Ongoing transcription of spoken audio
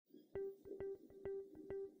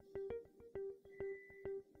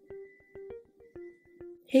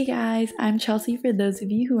Hey guys, I'm Chelsea for those of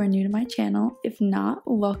you who are new to my channel. If not,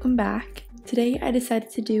 welcome back. Today I decided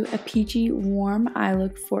to do a peachy warm eye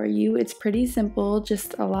look for you. It's pretty simple,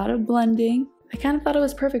 just a lot of blending. I kind of thought it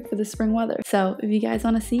was perfect for the spring weather. So if you guys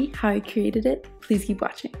want to see how I created it, please keep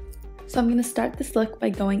watching. So I'm going to start this look by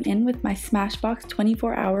going in with my Smashbox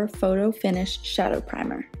 24-hour Photo Finish Shadow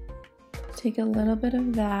Primer. Take a little bit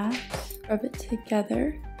of that, rub it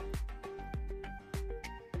together.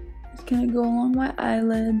 Gonna go along my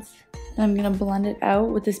eyelids, and I'm gonna blend it out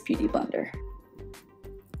with this beauty blender.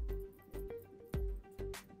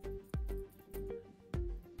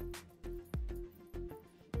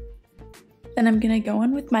 Then I'm gonna go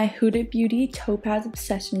in with my Huda Beauty Topaz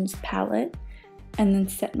Obsessions palette and then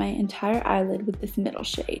set my entire eyelid with this middle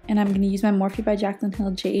shade. And I'm gonna use my Morphe by Jaclyn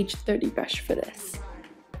JH30 brush for this.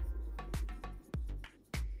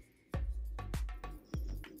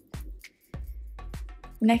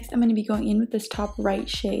 Next, I'm going to be going in with this top right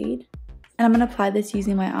shade, and I'm going to apply this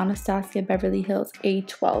using my Anastasia Beverly Hills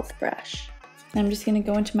A12 brush. And I'm just going to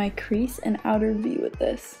go into my crease and outer V with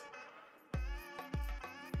this.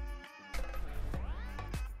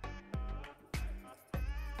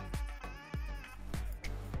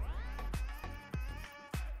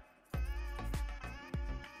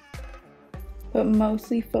 But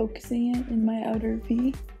mostly focusing it in my outer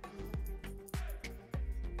V.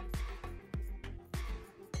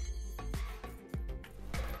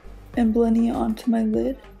 And blending it onto my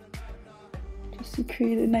lid just to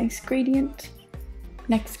create a nice gradient.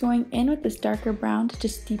 Next, going in with this darker brown to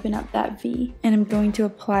just deepen up that V, and I'm going to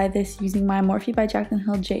apply this using my Morphe by Jaclyn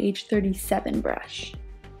JH37 brush.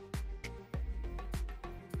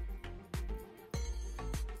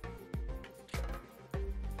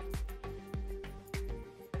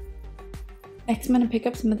 Next, I'm going to pick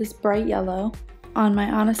up some of this bright yellow on my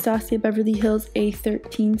Anastasia Beverly Hills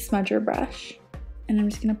A13 smudger brush. And I'm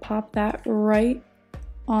just going to pop that right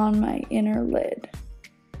on my inner lid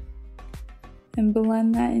and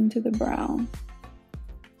blend that into the brown.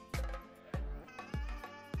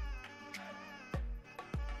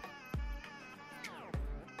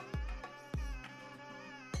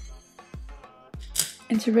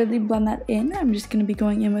 And to really blend that in, I'm just going to be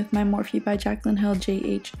going in with my Morphe by Jaclyn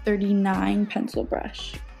JH39 pencil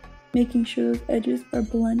brush, making sure those edges are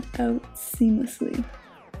blended out seamlessly.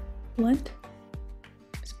 Blend?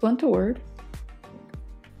 Blunt a word.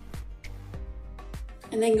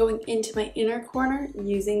 And then going into my inner corner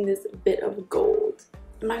using this bit of gold.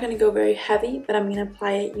 I'm not going to go very heavy, but I'm going to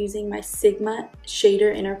apply it using my Sigma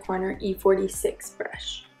Shader Inner Corner E46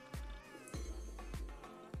 brush.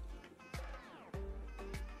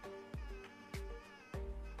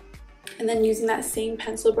 And then using that same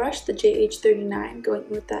pencil brush, the JH39, going in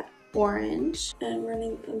with that orange and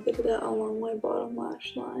running a bit of that along my bottom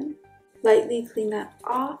lash line. Lightly clean that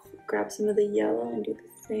off, grab some of the yellow and do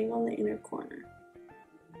the same on the inner corner.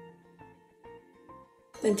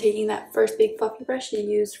 Then taking that first big fluffy brush you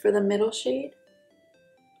used for the middle shade,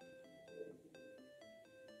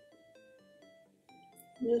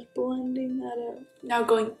 just blending that out. Now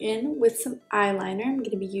going in with some eyeliner, I'm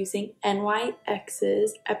going to be using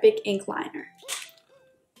NYX's Epic Ink Liner.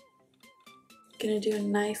 Gonna do a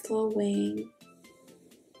nice little wing.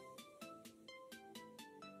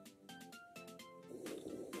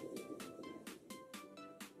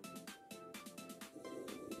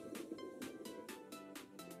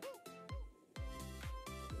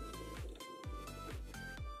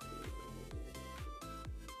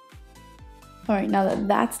 Alright, now that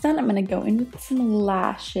that's done, I'm going to go in with some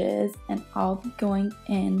lashes, and I'll be going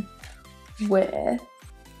in with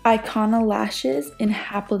Icona lashes in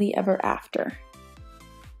Happily Ever After.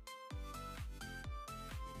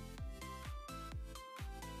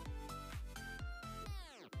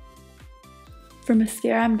 For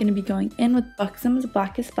mascara, I'm going to be going in with Buxom's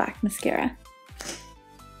Blackest Black Mascara.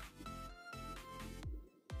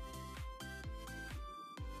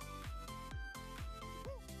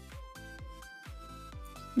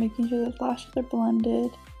 Making sure the lashes are blended,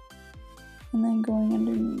 and then going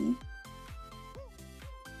underneath.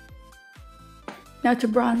 Now to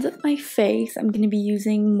bronze up my face, I'm going to be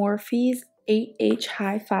using Morphe's 8H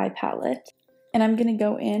Hi-Fi palette, and I'm going to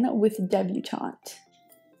go in with Debutant.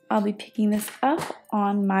 I'll be picking this up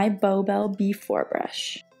on my Beau Belle B4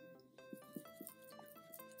 brush.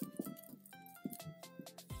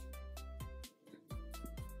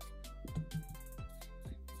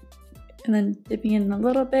 And then dipping in a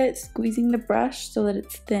little bit, squeezing the brush so that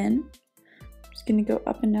it's thin. I'm just going to go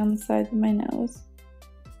up and down the sides of my nose.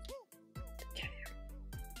 Okay.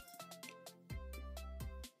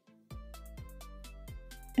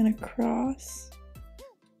 And across.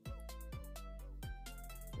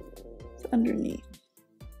 underneath.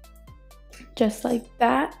 Just like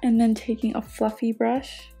that, and then taking a fluffy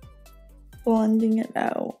brush, blending it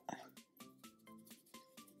out.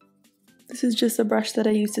 This is just a brush that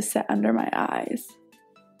I use to set under my eyes.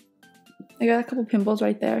 I got a couple pimples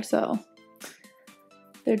right there, so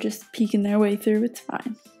they're just peeking their way through, it's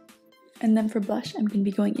fine. And then for blush, I'm going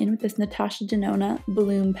to be going in with this Natasha Denona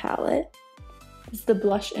Bloom palette. It's the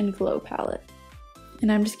Blush and Glow palette.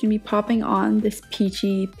 And I'm just going to be popping on this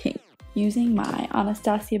peachy pink using my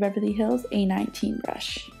Anastasia Beverly Hills A19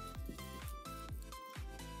 brush.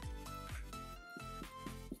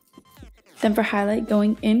 Then for highlight,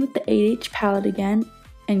 going in with the 8H palette again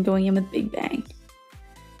and going in with Big Bang.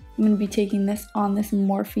 I'm going to be taking this on this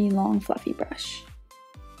Morphe long fluffy brush.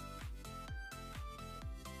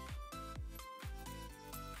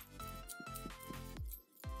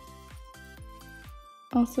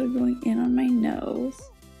 Also going in on my nose.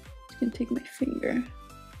 Just gonna take my finger.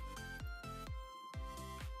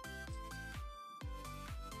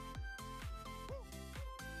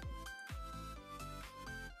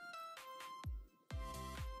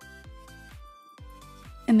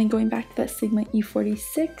 And then going back to that Sigma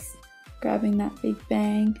E46, grabbing that Big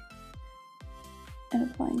Bang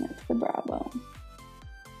and applying that to the brow bone.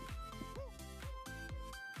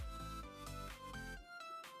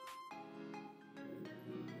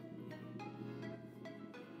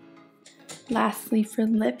 Lastly, for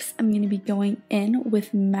lips, I'm going to be going in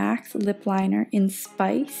with MAC's lip liner in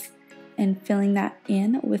Spice and filling that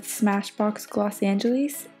in with Smashbox Gloss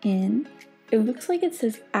Angeles in, it looks like it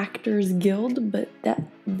says Actors Guild, but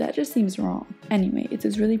that just seems wrong. Anyway, it's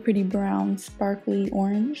this really pretty brown, sparkly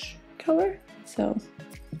orange color, so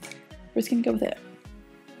we're just going to go with it.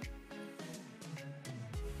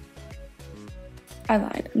 I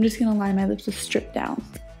lied. I'm just going to line my lips with Stripdown.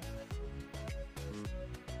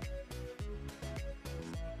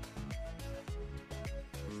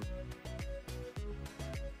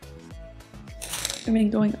 I'm going to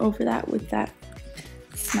be going over that with that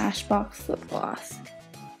Smashbox lip gloss.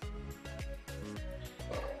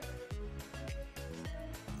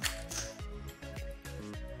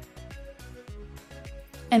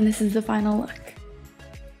 And this is the final look.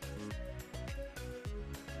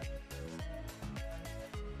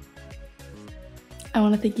 I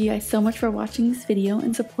want to thank you guys so much for watching this video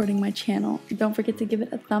and supporting my channel. Don't forget to give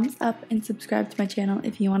it a thumbs up and subscribe to my channel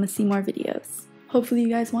if you want to see more videos. Hopefully you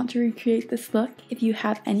guys want to recreate this look. If you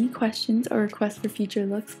have any questions or requests for future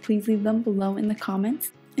looks, please leave them below in the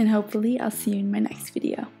comments. And hopefully I'll see you in my next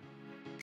video.